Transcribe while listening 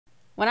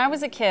When I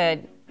was a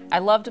kid, I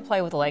loved to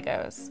play with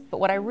Legos, but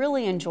what I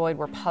really enjoyed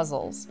were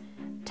puzzles,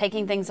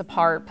 taking things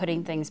apart,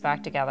 putting things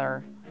back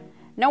together.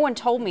 No one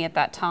told me at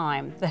that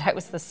time that I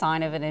was the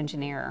sign of an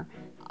engineer.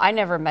 I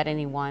never met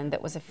anyone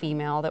that was a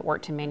female that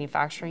worked in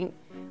manufacturing.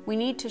 We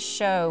need to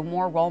show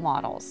more role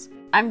models.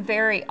 I'm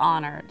very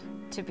honored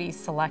to be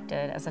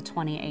selected as a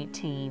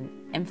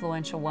 2018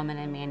 Influential Woman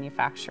in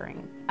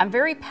Manufacturing. I'm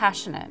very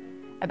passionate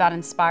about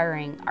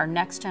inspiring our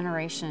next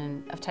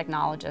generation of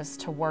technologists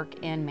to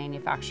work in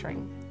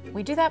manufacturing.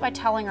 We do that by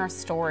telling our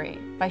story,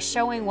 by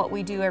showing what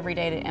we do every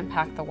day to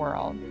impact the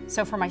world.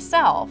 So for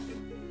myself,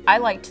 I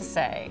like to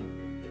say,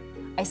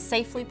 I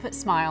safely put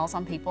smiles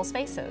on people's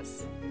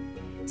faces.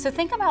 So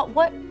think about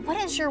what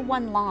is your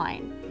one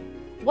line?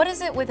 What is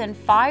it within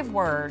 5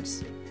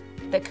 words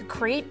that could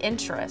create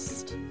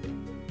interest?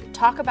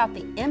 Talk about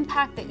the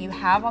impact that you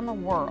have on the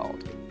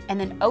world, and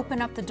then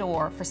open up the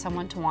door for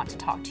someone to want to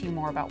talk to you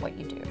more about what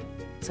you do.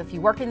 So if you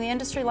work in the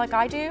industry like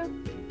I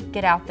do,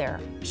 get out there,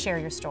 share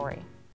your story.